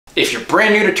If you're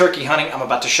brand new to turkey hunting, I'm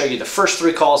about to show you the first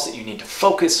 3 calls that you need to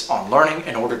focus on learning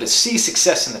in order to see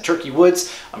success in the turkey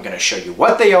woods. I'm going to show you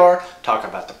what they are, talk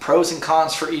about the pros and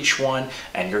cons for each one,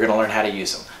 and you're going to learn how to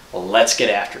use them. Well, let's get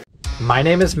after it. My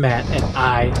name is Matt, and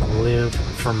I live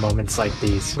for moments like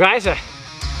these. Guys, I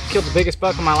killed the biggest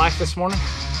buck of my life this morning.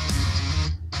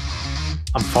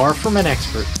 I'm far from an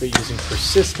expert, but using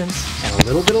persistence and a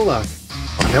little bit of luck,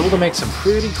 I'm able to make some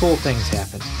pretty cool things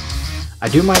happen. I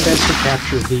do my best to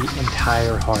capture the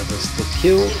entire harvest, the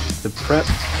kill, the prep,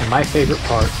 and my favorite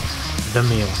part, the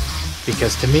meal.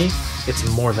 Because to me, it's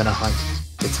more than a hunt.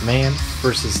 It's man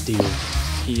versus deer.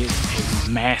 He is a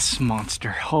mass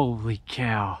monster. Holy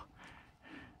cow.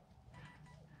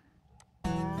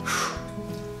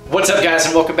 What's up, guys,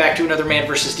 and welcome back to another man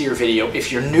versus deer video.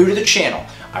 If you're new to the channel,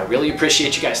 I really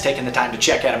appreciate you guys taking the time to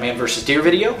check out a man versus deer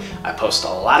video. I post a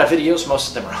lot of videos. Most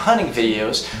of them are hunting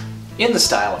videos in the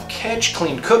style of catch,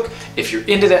 clean, cook. If you're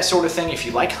into that sort of thing, if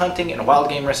you like hunting and wild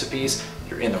game recipes,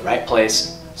 you're in the right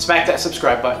place. Smack that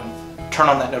subscribe button, turn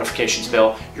on that notifications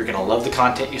bell. You're gonna love the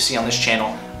content you see on this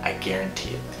channel, I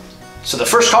guarantee it. So the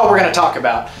first call we're gonna talk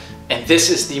about, and this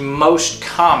is the most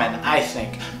common, I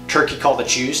think, turkey call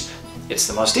that's used. It's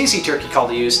the most easy turkey call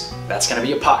to use. That's gonna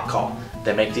be a pot call.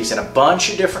 They make these in a bunch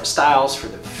of different styles for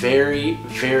the very,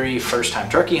 very first time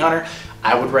turkey hunter.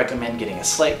 I would recommend getting a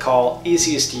slate call,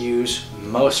 easiest to use,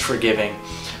 most forgiving,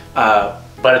 but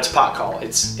it's a pot call.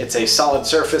 It's a solid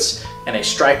surface and a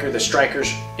striker. The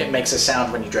strikers, it makes a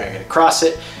sound when you drag it across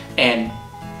it, and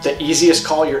the easiest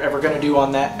call you're ever going to do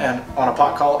on that and on a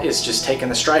pot call is just taking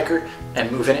the striker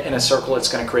and moving it in a circle. It's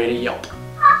going to create a yelp.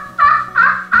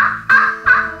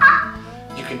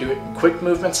 You can do it in quick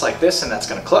movements like this, and that's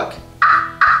going to cluck.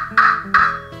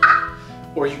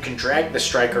 Or you can drag the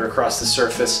striker across the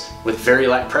surface with very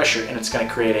light pressure and it's going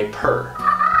to create a purr.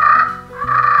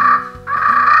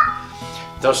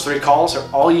 Those 3 calls are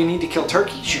all you need to kill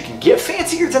turkeys. You can get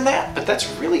fancier than that, but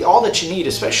that's really all that you need,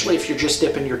 especially if you're just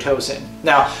dipping your toes in.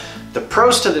 Now, the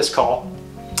pros to this call,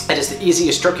 it is the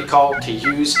easiest turkey call to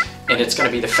use, and it's going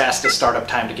to be the fastest startup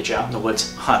time to get you out in the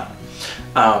woods hunting.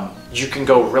 You can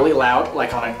go really loud,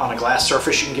 like on a glass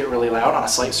surface you can get really loud, on a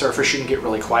slate surface you can get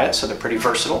really quiet, so they're pretty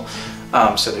versatile.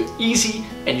 So they're easy,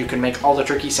 and you can make all the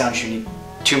turkey sounds you need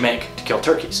to make to kill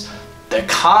turkeys. The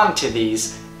con to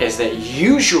these is that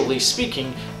usually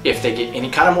speaking, if they get any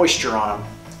kind of moisture on them,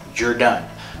 you're done.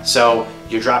 So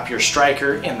you drop your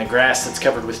striker in the grass that's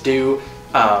covered with dew,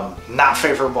 not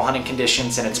favorable hunting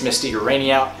conditions, and it's misty or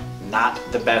rainy out, not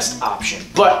the best option.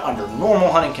 But under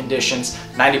normal hunting conditions,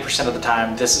 90% of the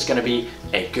time, this is gonna be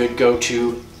a good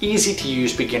go-to, easy to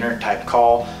use beginner type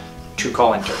call to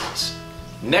call in turkeys.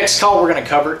 Next call we're going to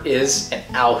cover is an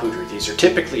owl hooter. These are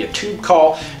typically a tube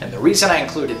call, and the reason I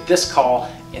included this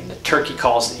call in the turkey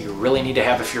calls that you really need to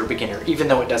have if you're a beginner, even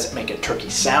though it doesn't make a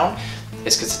turkey sound,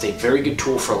 is because it's a very good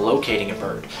tool for locating a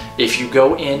bird. If you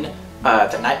go in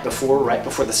the night before, right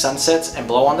before the sun sets, and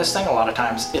blow on this thing, a lot of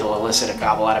times it'll elicit a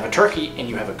gobble out of a turkey, and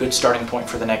you have a good starting point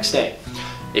for the next day.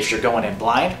 If you're going in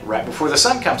blind, right before the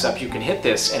sun comes up, you can hit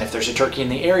this, and if there's a turkey in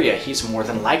the area, he's more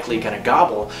than likely going to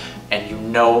gobble, and you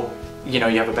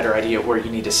have a better idea of where you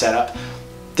need to set up.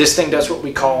 This thing does what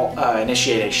we call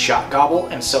initiate a shot gobble,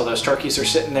 and so those turkeys are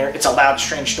sitting there. It's a loud,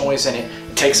 strange noise, and it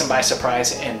takes them by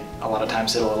surprise, and a lot of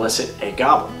times it'll elicit a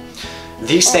gobble.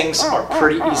 These things are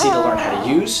pretty easy to learn how to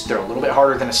use. They're a little bit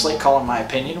harder than a slate call in my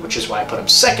opinion, which is why I put them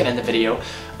second in the video.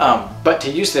 But to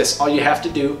use this, all you have to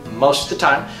do most of the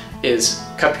time is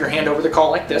cup your hand over the call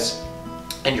like this,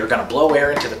 and you're going to blow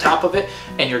air into the top of it,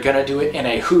 and you're going to do it in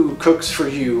a who cooks for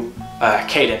you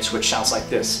cadence, which sounds like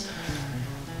this.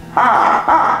 And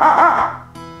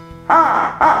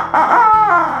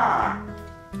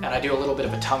I do a little bit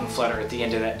of a tongue flutter at the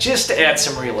end of that just to add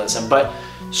some realism, but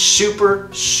super,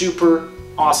 super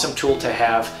awesome tool to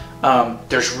have.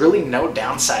 There's really no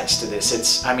downsides to this.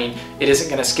 It isn't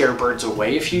going to scare birds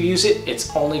away if you use it.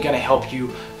 It's only going to help you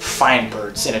find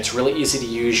birds, and it's really easy to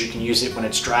use. You can use it when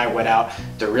it's dry, wet out.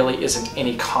 There really isn't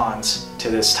any cons to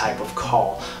this type of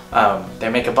call. They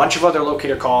make a bunch of other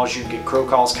locator calls. You can get crow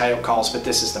calls, coyote calls, but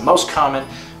this is the most common,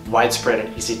 widespread,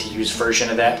 and easy to use version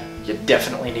of that. You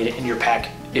definitely need it in your pack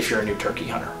if you're a new turkey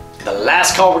hunter. The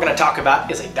last call we're going to talk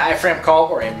about is a diaphragm call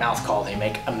or a mouth call. They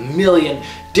make a million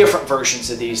different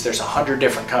versions of these. There's 100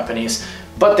 different companies,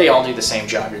 but they all do the same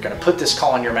job. You're going to put this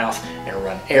call in your mouth and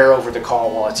run air over the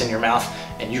call while it's in your mouth,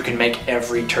 and you can make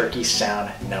every turkey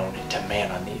sound known to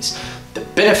man on these. The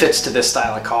benefits to this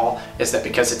style of call is that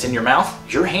because it's in your mouth,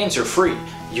 your hands are free.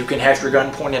 You can have your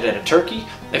gun pointed at a turkey.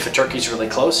 If a turkey's really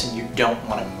close and you don't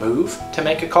want to move to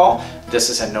make a call, this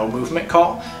is a no movement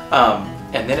call.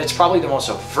 And then it's probably the most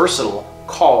versatile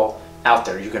call out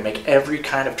there. You can make every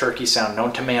kind of turkey sound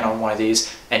known to man on one of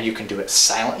these, and you can do it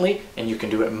silently and you can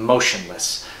do it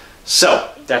motionless.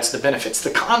 So that's the benefits.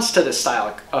 The cons to this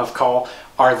style of call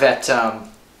are that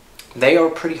they are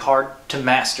pretty hard to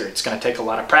master. It's going to take a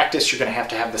lot of practice. You're going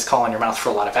to have this call in your mouth for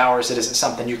a lot of hours. It isn't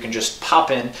something you can just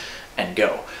pop in and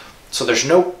go. So there's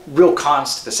no real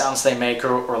cons to the sounds they make,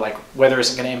 or like weather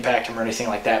isn't going to impact them or anything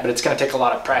like that, but it's going to take a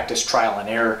lot of practice, trial and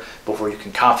error before you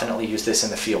can confidently use this in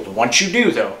the field. Once you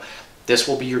do though, this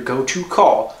will be your go-to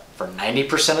call for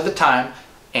 90% of the time,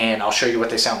 and I'll show you what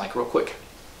they sound like real quick.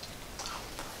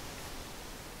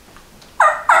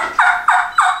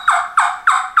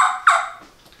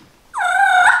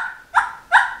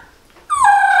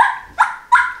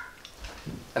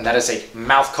 And that is a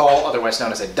mouth call, otherwise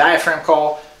known as a diaphragm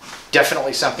call.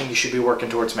 Definitely something you should be working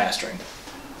towards mastering.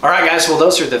 All right, guys, well,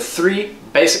 those are the 3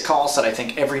 basic calls that I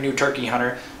think every new turkey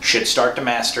hunter should start to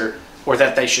master, or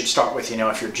that they should start with, you know,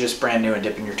 if you're just brand new and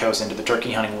dipping your toes into the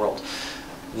turkey hunting world.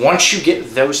 Once you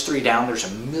get those 3 down,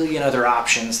 there's a million other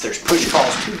options. There's push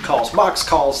calls, toot calls, box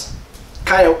calls,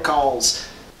 coyote calls,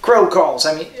 crow calls.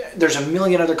 I mean, there's a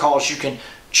million other calls you can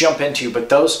jump into, but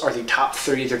those are the top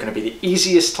 3. They're going to be the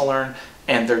easiest to learn,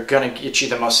 and they're going to get you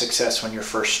the most success when you're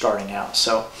first starting out.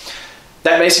 So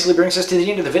that basically brings us to the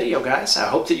end of the video, guys. I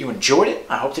hope that you enjoyed it.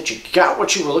 I hope that you got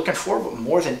what you were looking for, but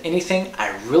more than anything,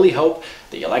 I really hope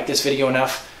that you like this video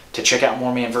enough to check out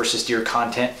more man versus deer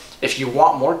content. If you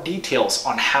want more details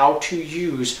on how to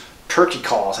use turkey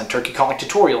calls and turkey calling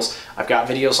tutorials, I've got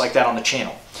videos like that on the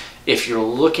channel. If you're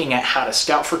looking at how to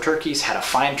scout for turkeys, how to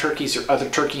find turkeys, or other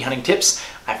turkey hunting tips,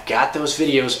 I've got those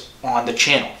videos on the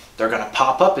channel. They're going to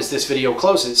pop up as this video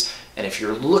closes, and if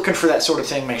you're looking for that sort of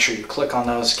thing, make sure you click on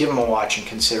those, give them a watch, and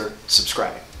consider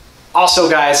subscribing. Also,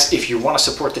 guys, if you want to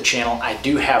support the channel, I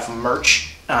do have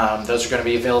merch. Those are going to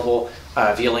be available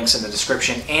via links in the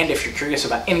description, and if you're curious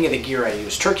about any of the gear I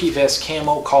use, turkey vests,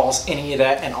 camo, calls, any of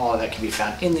that, and all of that can be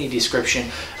found in the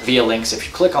description via links. If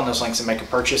you click on those links and make a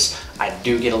purchase, I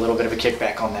do get a little bit of a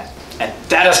kickback on that. And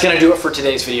that is going to do it for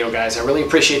today's video, guys. I really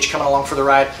appreciate you coming along for the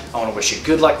ride. I want to wish you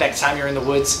good luck next time you're in the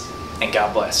woods, and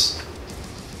God bless.